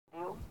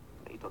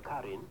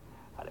Karen,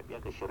 ana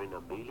miaka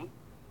 22.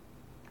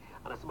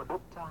 Anasema,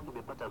 dokta,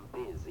 nimepata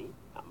mpenzi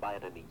ambaye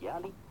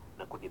ananijali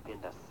na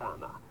kunipenda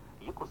sana.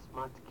 Yuko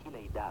smart kila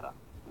idara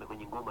na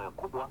kwenye ngoma ya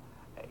kubwa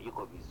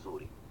yuko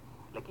vizuri.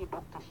 Lakini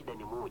dokta, shida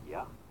ni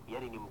moja,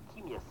 yani ni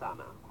mkimya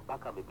sana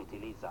mpaka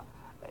amepitiliza.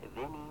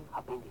 Then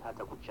hapendi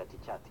hata kuchati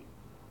chati.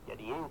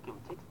 Yani yeye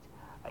ukimtext,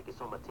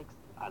 akisoma text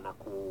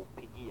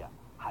anakupigia,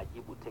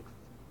 hajibu text.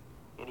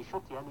 Yani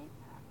short, yani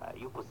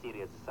yupo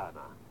serious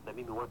sana. Na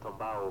mimi watu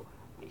ambao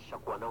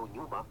nishakuwa nao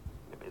nyuma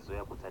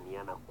nimezoea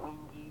kutaniana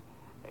kwingi,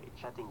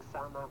 chatting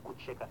sana,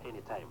 kucheka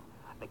anytime.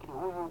 Lakini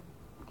huyu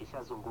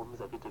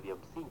mkishazungumza vitu vya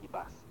msingi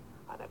basi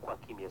anakuwa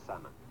kimya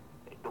sana.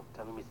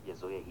 Dokta, mimi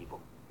sijazoea hivyo.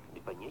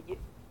 Nifanyeje?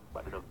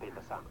 Bado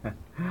nampenda sana.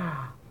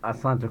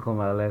 Asante kwa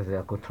maelezo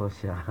ya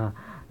kutosha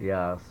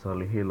ya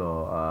swali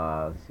hilo.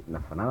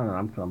 Nafanana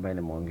na mtu ambaye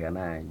nimeongea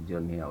naye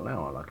jioni ya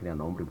leo, lakini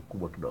ana umri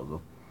mkubwa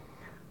kidogo.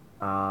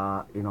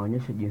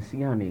 Inaonyesha jinsi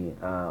gani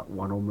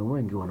wanaume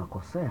wengi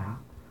wanakosea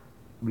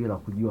bila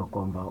kujua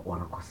kwamba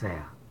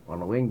wanakosea.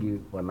 Wanaume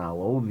wengi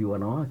wanawaudhi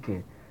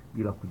wanawake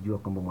bila kujua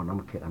kwamba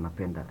mwanamke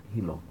anapenda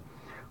hilo.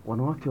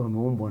 Wanawake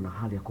wameumbwa na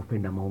hali ya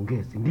kupenda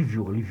maongezi,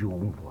 ndivyo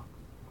walivyoumbwa.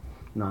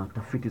 Na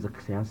tafiti za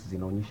kisayansi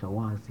zinaonyesha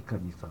wazi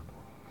kabisa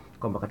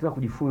kwamba katika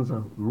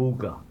kujifunza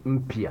lugha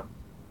mpya,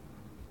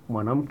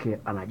 mwanamke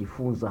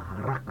anajifunza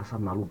haraka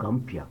sana lugha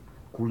mpya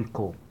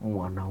kuliko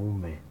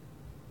mwanaume.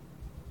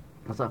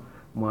 Sasa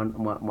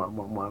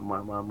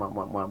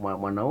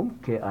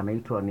mwanamke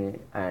anaitwa ni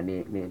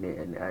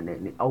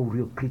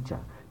audio creature.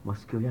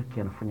 Masikio yake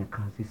yanafanya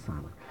kazi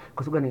sana.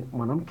 Kwa sababu ni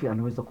mwanamke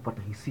anaweza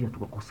kupata hisia tu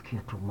kwa kusikia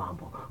tu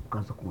mambo.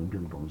 Ukaanza kumwimbia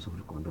wimbo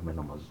mzuri, kumwimbia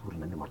maneno mazuri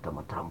na ni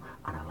matamu,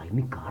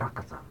 analainika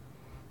haraka sana.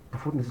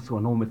 Tofauti na sisi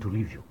wanaume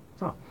tulivyo.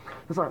 Sawa?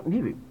 Sasa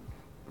hivi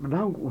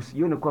dadangu,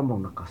 usijione kwamba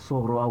una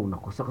kasoro au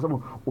unakosa kwa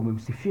sababu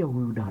umemsifia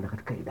huyu dada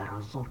katika idara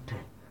zote.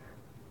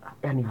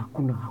 Yaani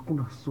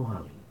hakuna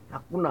swali.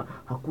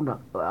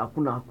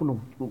 Hakuna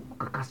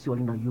ukakasi wa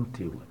aina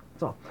yote ile.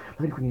 Sawa?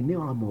 Lakini kwenye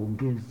eneo la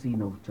maongezi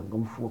na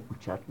uchangamfu wa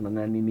kuchat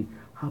na nini,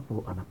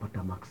 hapo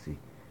anapata maksi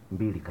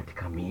 2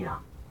 katika 100.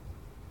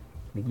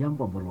 Ni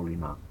jambo ambalo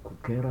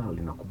linakukera,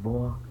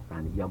 linakuboa,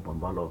 na ni jambo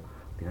ambalo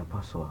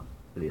linapaswa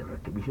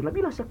lirekebishwe. Na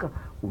bila shaka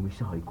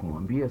umeshawahi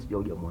kumwambia,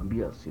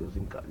 sijamwambia,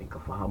 siwezi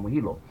nikafahamu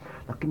hilo.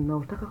 Lakini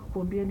nataka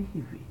kukuambia ni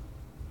hivi.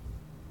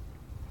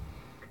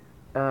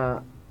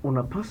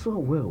 Unapaswa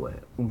wewe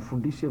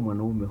umfundishe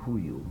mwanaume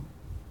huyu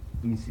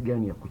jinsi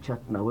gani ya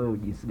kuchat na wewe,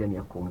 jinsi gani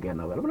ya kuongea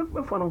na wewe.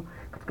 Kwa mfano,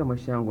 katika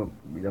maisha yangu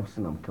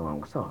binafsi na mke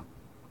wangu, sawa,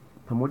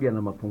 pamoja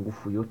na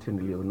mapungufu yote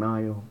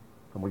nilionayo,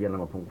 pamoja na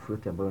mapungufu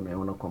yote ambayo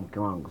nayaona kwa mke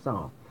wangu,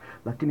 sawa,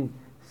 lakini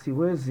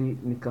siwezi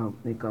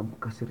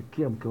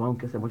nikamkasirikia mke wangu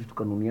kiasi ambacho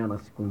tukanuniana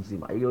siku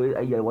nzima. Hiyo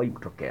haijawahi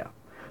kutokea.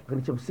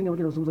 Lakini cha msingi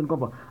ambacho nazungumza ni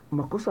kwamba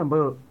makosa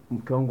ambayo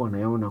mke wangu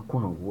anayaona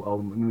kwangu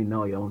au mimi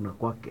nao yaona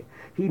kwake,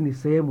 hii ni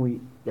sehemu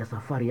ya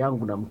safari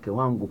yangu na mke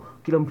wangu.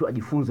 Kila mtu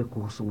ajifunze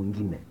kuhusu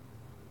mwingine.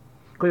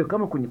 Kwa hiyo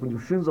kama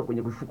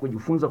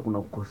kujifunza kuna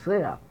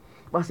kukosea,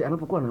 basi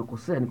anapokuwa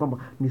anakosea ni kwamba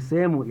ni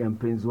sehemu ya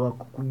mpenzi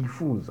wako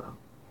kujifunza.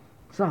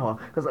 Sawa?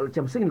 Sasa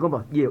cha msingi ni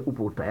kwamba je,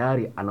 upo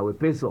tayari, ana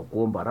wepesi wa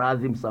kuomba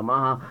radhi,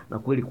 msamaha na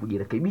kweli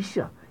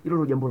kujirekebisha? Hilo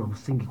ndio jambo la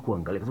msingi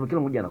kuangalia, kwa sababu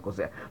kila mmoja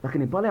anakosea.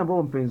 Lakini pale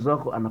ambapo mpenzi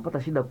wako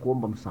anapata shida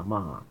kuomba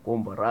msamaha,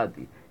 kuomba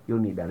radhi, hiyo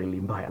ni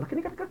dalili mbaya.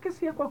 Lakini katika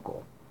kesi ya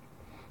kwako,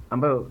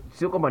 ambayo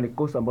sio kwamba ni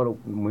kosa ambalo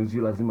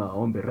mwenzio lazima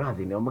aombe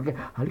radhi,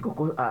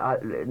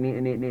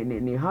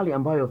 ni hali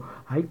ambayo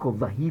haiko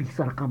dhahiri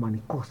sana kama ni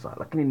kosa,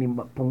 lakini ni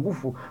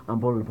mapungufu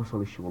ambayo linapaswa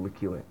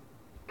lishughulikiwe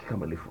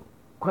kikamilifu.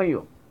 Kwa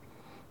hiyo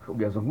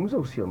hujazungumza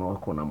uhusiano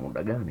wako na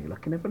muda gani,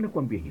 lakini napenda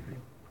kuambia hivi.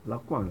 La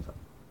kwanza,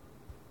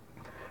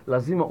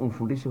 lazima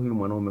umfundishe huyu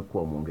mwanaume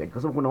kuwa mwongeaji,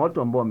 kwa sababu kuna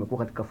watu ambao wamekuwa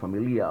katika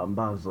familia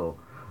ambazo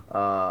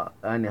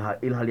yani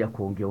ile hali ya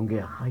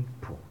kuongea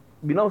haipo.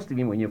 Binafsi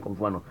mimi mwenyewe kwa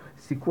mfano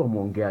sikuwa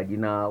mwongeaji,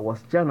 na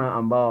wasichana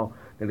ambao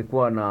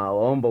nilikuwa na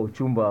waomba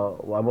uchumba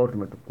ambao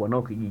tumekuwa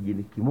nao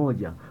kijijini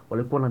kimoja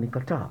walikuwa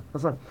wananikataa.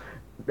 Sasa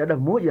dada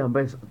mmoja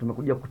ambaye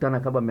tumekuja kukutana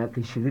kabla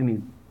miaka 20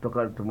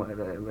 toka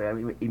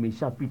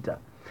imeshapita,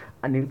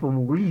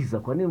 nilipomuuliza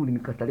kwa nini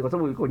ulinikatalia, kwa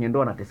sababu yuko kwenye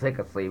ndoa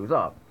anateseka sasa hivi,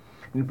 sawa.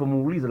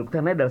 Nilipomuuliza,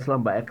 nilikutana naye Dar es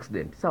Salaam by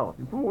accident, sawa.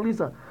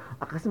 Nilipomuuliza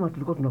akasema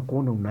tulikuwa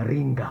tunakuona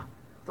unaringa.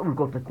 Sababu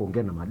nilikuwa nataka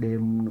kuongea na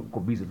madem, niko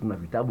busy tuna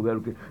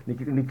vitabu,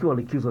 nikiwa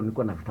likizo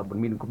nilikuwa na vitabu,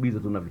 mimi niko busy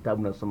tuna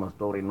vitabu nasoma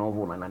story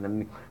novel na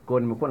nini. Kwa hiyo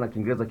nimekuwa na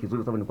Kiingereza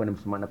kizuri sababu nilikuwa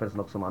nimesoma, napenda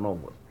sana kusoma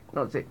novels.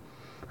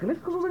 Kile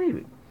kizuri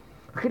hivi.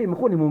 Lakini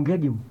nimekuwa ni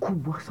mwongeaji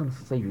mkubwa sana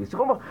sasa hivi. Si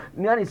kwamba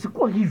yani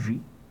sikuwa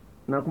hivi.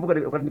 Na nakumbuka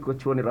wakati niko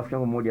chuoni, rafiki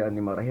yangu mmoja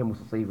ni marehemu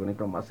sasa hivi,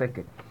 anaitwa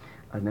Maseke,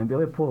 aliniambia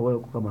wewe poa, wewe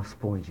kama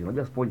sponge.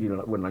 Unajua sponge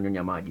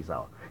unanyonya maji,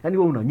 sawa. Yaani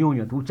wewe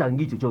unanyonya tu,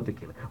 uchangii chochote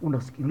kile.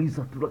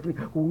 Unasikiliza tu lakini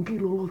huongei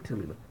lolote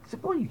lile.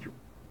 Sikuwa hivyo.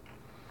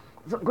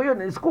 Kwa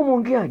hiyo sikuwa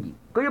mwongeaji.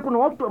 Kwa hiyo kuna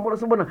watu ambao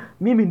wanasema bwana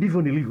mimi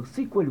ndivyo nilivyo.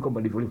 Si kweli kwamba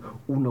ndivyo nilivyo.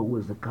 Una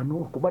uwezekano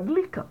wa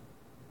kubadilika.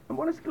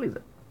 Ambao unasikiliza.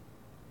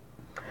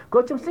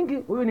 Kwa cha msingi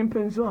huyo ni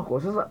mpenzi wako.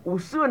 Sasa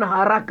usiwe na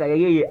haraka ya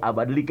yeye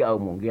abadilike au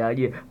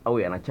mwongeaje au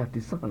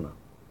anachati sana.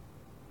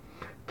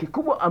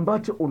 kikubwa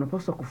ambacho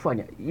unapaswa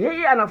kufanya,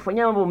 yeye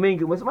anafanyia mambo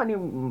mengi, umesema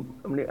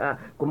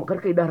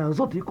katika idara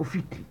zote yuko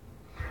fiti.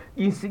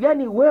 Jinsi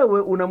gani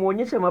wewe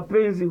unamuonyesha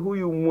mapenzi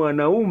huyu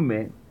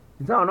mwanaume,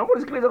 sawa? Naomba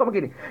usikilize kwa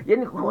makini.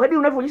 Yaani kadri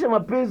unavyoonyesha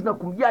mapenzi na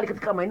kumjali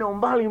katika maeneo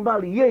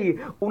mbalimbali, yeye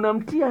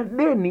unamtia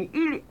deni,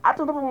 ili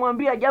hata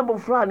unapomwambia jambo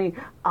fulani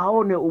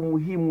aone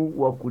umuhimu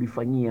wa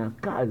kulifanyia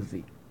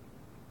kazi.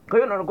 Kwa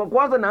hiyo kwa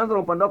kwanza naanza na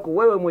upande wako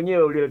wewe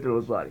mwenyewe ulileta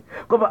hilo swali,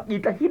 kwamba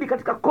jitahidi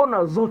katika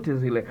kona zote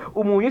zile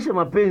umuonyeshe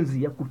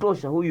mapenzi ya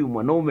kutosha huyu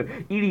mwanaume,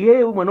 ili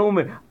yeye huyu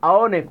mwanaume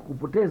aone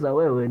kupoteza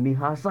wewe ni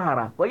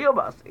hasara. Kwa hiyo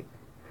basi,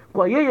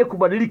 kwa yeye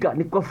kubadilika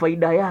ni kwa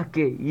faida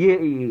yake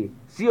yeye,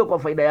 sio kwa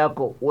faida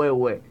yako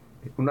wewe.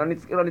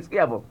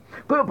 Unanisikia hapo?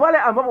 Kwa hiyo pale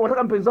ambapo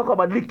unataka mpenzi wako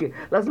abadilike,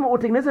 lazima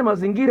utengeneze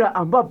mazingira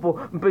ambapo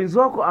mpenzi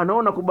wako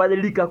anaona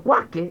kubadilika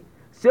kwake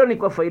sio ni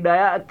kwa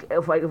faida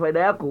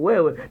yako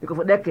wewe, ni kwa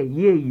faida yake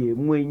yeye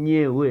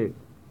mwenyewe.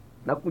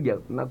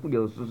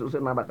 Nakuja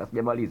useme haraka,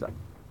 sijamaliza.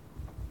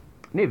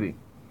 Ni hivi.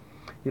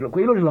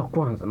 Kwa hilo ni la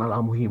kwanza na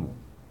la muhimu.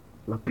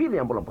 La pili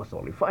ambalo unapaswa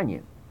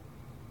ulifanye,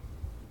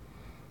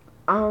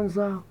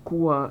 anza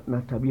kuwa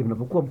na tabia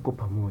mnapokuwa mko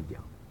pamoja,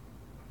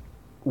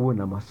 uwe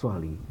na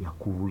maswali ya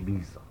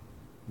kuuliza.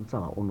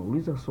 Sawa,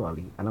 unauliza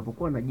swali,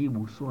 anapokuwa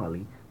anajibu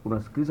swali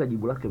unasikiliza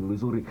jibu lake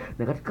vizuri,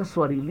 na katika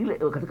swali lile,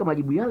 katika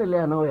majibu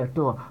yale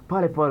anayoyatoa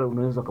pale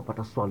unaweza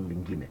kupata swali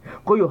lingine.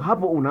 Kwa hiyo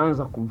hapo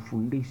unaanza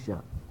kumfundisha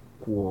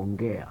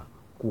kuongea,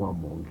 kuwa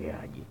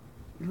mwongeaji.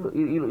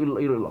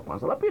 Hilo la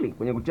kwanza. La pili,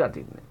 kwenye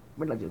kuchati,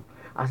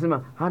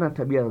 asema hana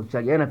tabia ya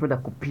kuchati, yeye anapenda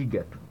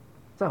kupiga tu.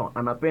 Sawa,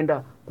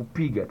 anapenda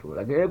kupiga tu,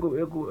 lakini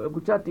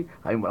kuchati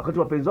haimo. Wakati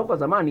wapenzi wako wa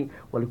zamani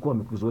walikuwa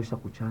wamekuzoesha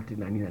kuchati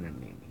na nini na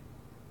nini.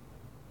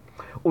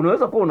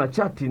 Unaweza kuwa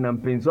unachati na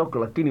mpenzi wako,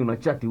 lakini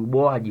unachati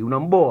uboaji,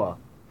 unamboa.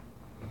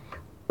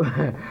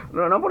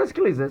 Naomba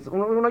nisikilize.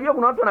 Unajua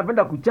kuna watu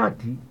wanapenda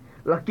kuchati,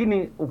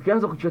 lakini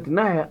ukianza kuchati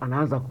naye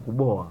anaanza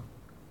kukuboa.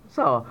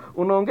 Sawa,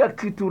 unaongea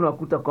kitu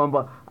unakuta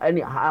kwamba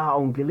yani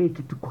haongelei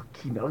kitu kwa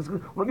kina.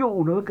 Unajua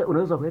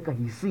unaweza kuweka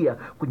hisia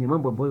kwenye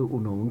mambo ambayo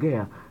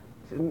unaongea.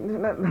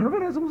 Naomba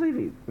nazungumza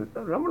hivi.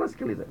 Naomba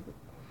nasikiliza.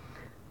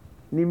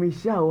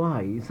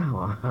 Nimeshawahi,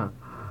 sawa,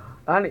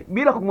 yaani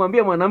bila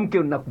kumwambia mwanamke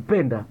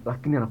nakupenda,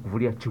 lakini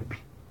anakuvulia chupi.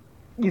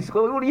 Jinsi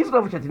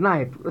unavyochati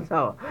naye tu,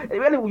 sawa?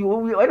 Yaani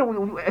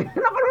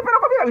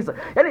kabisa.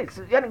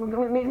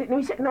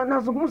 Yaani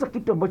nazungumza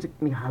kitu ambacho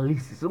ni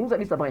halisi. Zungumza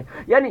hadithi ambayo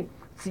yaani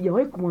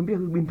sijawahi kumwambia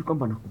huyu binti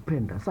kwamba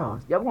nakupenda,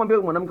 sawa? Sijawahi kumwambia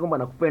huyu mwanamke kwamba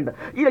nakupenda.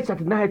 Ile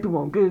chati naye tu,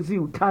 maongezi,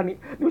 utani.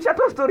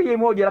 Nimeshatoa story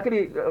moja,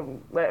 lakini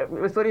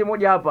story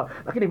moja hapa,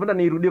 lakini napenda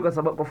niirudie kwa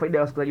sababu kwa faida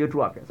ya wasikilizaji wetu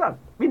wake. Sawa?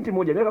 Binti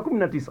moja miaka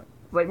 19. Sasa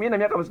mimi na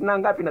miaka 50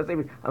 ngapi na sasa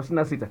hivi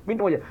 56.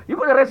 Binti moja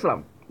yuko Dar es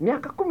Salaam,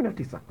 miaka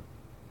 19.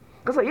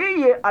 Sasa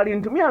yeye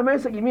alinitumia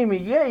message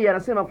mimi, yeye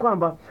anasema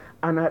kwamba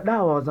ana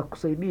dawa za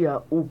kusaidia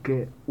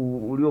uke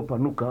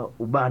uliopanuka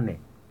ubane.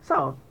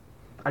 Sawa?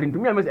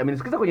 Alinitumia message,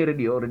 amenisikiza kwenye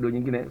radio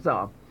nyingine,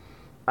 sawa?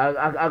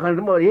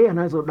 Akaniambia yeye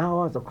anazo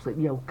dawa za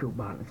kusaidia uke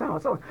ubane.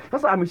 Sawa.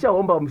 Sasa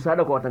ameshaomba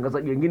msaada kwa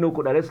watangazaji wengine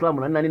huko Dar es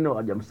Salaam na nini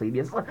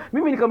hawajamsaidia. Sasa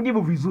mimi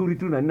nikamjibu vizuri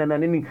tu na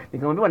nini,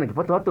 nikamwambia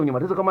nikipata watu wenye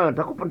matatizo kama hayo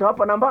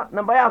nitawapa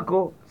namba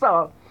yako.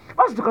 Sawa?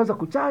 Basi tukaanza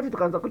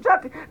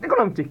kuchati, niko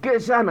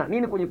namchekesha na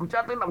nini kwenye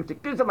kuchati,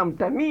 namchekesha na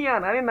mtania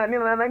na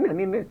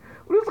nini.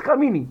 Unaweza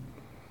kaamini?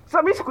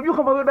 Sasa mimi sikujua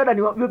kama huyo dada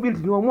ni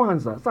binti ni wa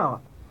Mwanza, sawa?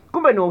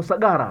 Kumbe ni wa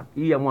Usagara,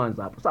 hii ya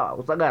Mwanza hapo, sawa?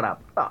 Usagara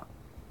hapo, sawa?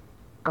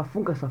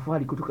 Kafunga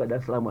safari kutoka Dar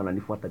es Salaam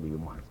ananifuata mimi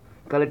Mwanza.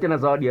 Kaletea na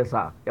zawadi ya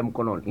saa ya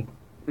mkononi.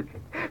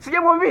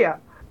 Sijamwambia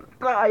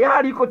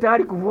tayari yuko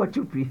tayari kuvua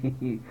chupi.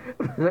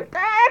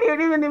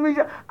 Tayari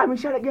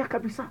ameshalegea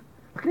kabisa.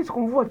 Lakini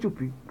sikumvua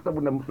chupi kwa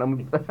sababu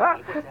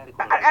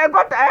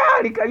alikuwa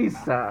tayari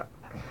kabisa.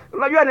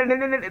 Unajua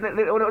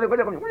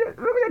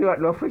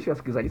ni wafresh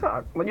wasikilizaji.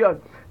 Sawa, unajua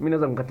mimi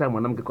naweza kumkataa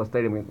mwanamke kwa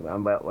style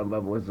ambayo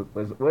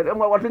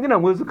watu wengine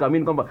hawezi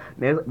kuamini kwamba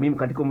mimi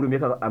katika umri wa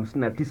miaka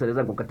 59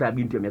 naweza kumkataa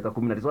binti ya miaka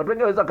 19. Watu wengine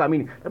hawezi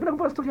kuamini. Napenda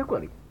kumpa story ya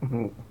kweli.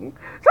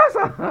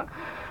 Sasa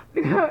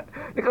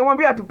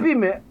nikamwambia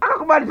atupime,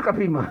 akakubali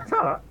tukapima.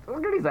 Sawa?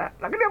 Sikiliza.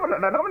 Lakini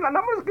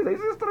naomba sikiliza,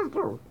 hizi story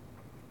true.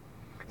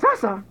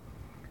 Sasa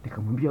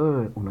nikamwambia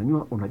wewe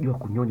unajua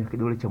kunyonya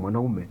kidole cha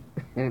mwanaume?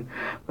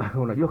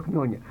 Unajua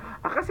kunyonya?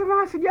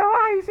 Akasema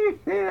sijawahi, si.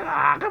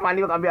 Kama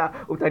nikamwambia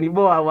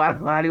utaniboa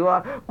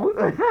waliwa.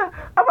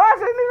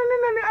 Basi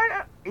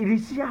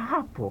ilishia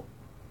hapo.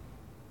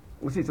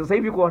 Sasa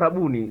hivi yuko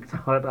Arabuni.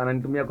 Sawa,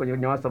 ananitumia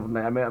kwenye WhatsApp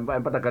na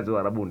amepata kazi wa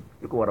Arabuni.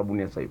 Yuko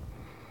Arabuni sasa hivi.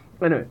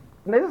 Anyway,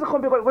 naweza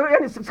kuambia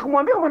yaani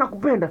sikumwambia kama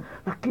nakupenda,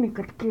 lakini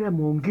katika ile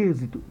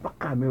maongezi tu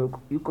mpaka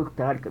yuko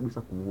tayari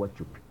kabisa kuvua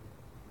chupi.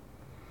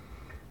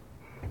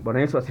 Bwana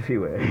Yesu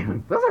asifiwe.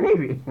 Sasa ni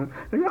hivi.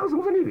 Nataka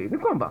kuzungumza hivi. Ni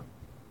kwamba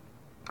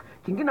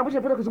kingine ambacho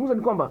napenda kuzungumza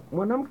ni kwamba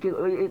mwanamke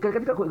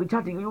katika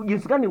chatting,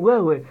 jinsi gani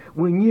wewe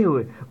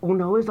mwenyewe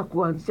unaweza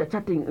kuanzisha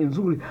chatting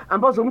nzuri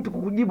ambazo mtu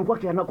kukujibu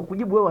kwake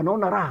anakujibu wewe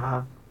anaona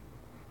raha.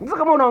 Sasa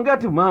kama unaongea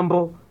tu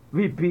mambo,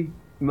 vipi,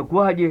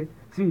 imekuaje,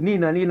 si nini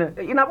na nini,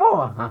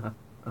 inaboa.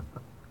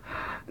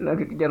 Na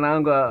kijana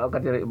wangu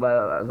wakati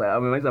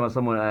amemaliza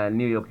masomo ya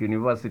New York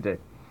University,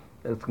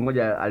 siku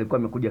moja alikuwa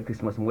amekuja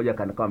Christmas moja,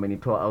 kama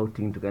amenitoa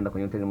outing, tukaenda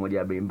kwenye hoteli moja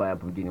ya bei mbaya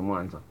hapo mjini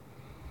Mwanza.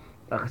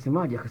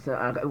 Akasemaje?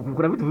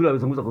 Kuna vitu vile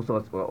alizungumza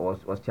kuhusu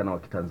wasichana wa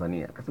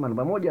Kitanzania. Akasema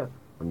namba moja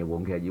kwenye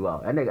uongeaji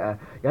wao.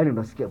 Yaani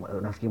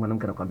unasikia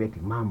mwanamke anakuambia eti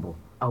mambo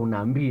au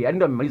naambie, yaani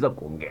ndio amemaliza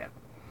kuongea.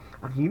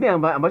 Kingine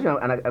ambacho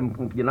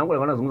kijana wangu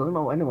alikuwa anazungumza,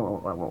 sema yaani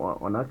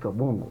wanawake wa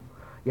Bongo,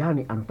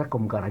 yaani anataka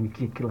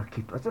umgharamikie kila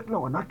kitu. Sasa tuna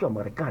wanawake wa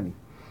Marekani,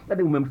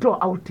 yaani umemtoa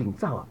outing,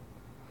 sawa?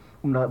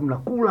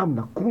 Mnakula,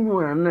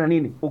 mnakunywa na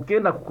nini.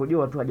 Ukienda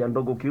kukojoa tu haja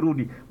ndogo,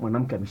 ukirudi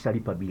mwanamke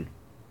ameshalipa bili.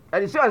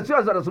 Yaani sio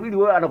anasubiri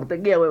wewe,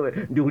 anakutegea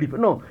wewe ndio ulipe.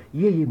 No,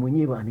 yeye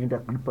mwenyewe anaenda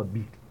kulipa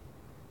bili.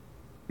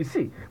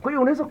 Isi. Kwa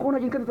hiyo unaweza kuona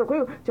jinsi gani. Kwa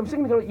hiyo cha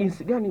msingi ni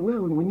jinsi gani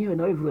wewe mwenyewe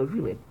na wewe vile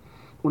vile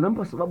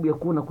unampa sababu ya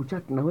kuona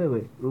kuchat na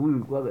wewe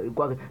huyu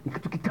kwa ni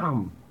kitu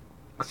kitamu,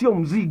 sio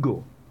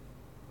mzigo.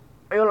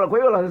 Kwa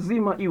hiyo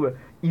lazima iwe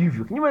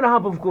hivyo. Kinyume na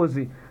hapo, of course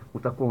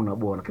utakuwa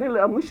unabona. Lakini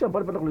la mwisho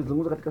ambalo napenda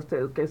kulizungumza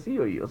katika kesi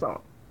hiyo, sawa?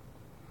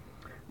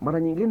 Mara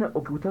nyingine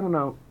ukikutana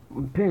na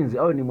mpenzi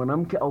au ni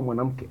mwanamke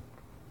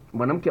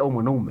au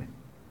mwanaume,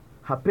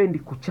 hapendi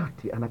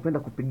kuchati, anapenda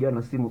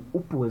kupigana simu.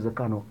 Upo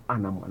uwezekano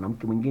ana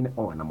mwanamke mwingine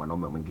au ana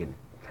mwanaume mwingine.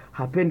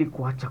 Hapendi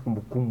kuacha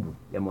kumbukumbu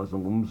ya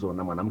mazungumzo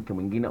na mwanamke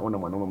mwingine au na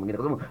mwanaume mwingine,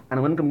 kwa sababu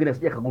ana mwanamke mwingine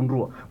asije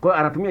kagundua. Kwa hiyo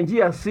anatumia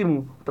njia ya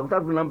simu,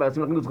 utakuta tu namba ya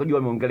simu, lakini usikajua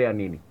wameongelea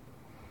nini.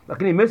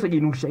 Lakini message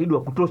ni ushahidi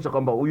wa kutosha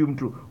kwamba huyu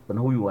mtu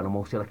na huyu wana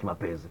mahusiano ya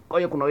kimapenzi. Kwa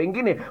hiyo kuna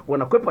wengine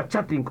wanakwepa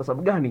chatting kwa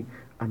sababu gani?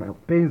 Ana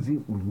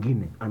mpenzi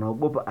mwingine,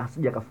 anaogopa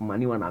asije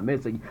akafumaniwa na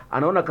message.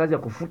 Anaona kazi ya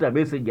kufuta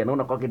message,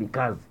 anaona kwake ni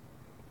kazi.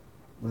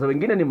 Sasa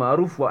wengine ni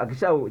maarufu,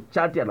 akisha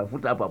chat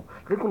anafuta hapo.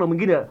 Lakini kuna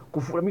mwingine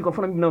kufuta, mimi kwa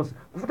mfano mimi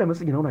kufuta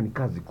message naona ni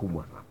kazi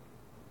kubwa.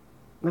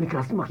 Na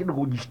nikasema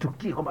kidogo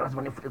ujishtukie kwamba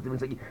lazima nifute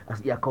message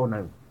asije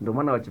akaona. Ndio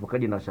maana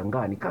wachipukaji na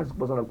shangaa, ni kazi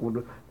kubwa sana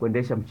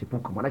kuendesha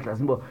mchipuko. Maana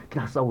lazima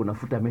kila saa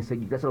unafuta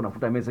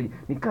message,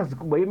 ni kazi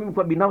kubwa. Hiyo mimi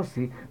kwa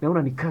binafsi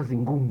naona ni kazi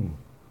ngumu.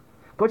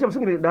 Kwa hiyo cha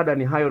msingi dada,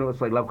 ni hayo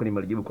swali lako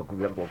nimelijibu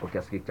kwa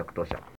kiasi cha kutosha.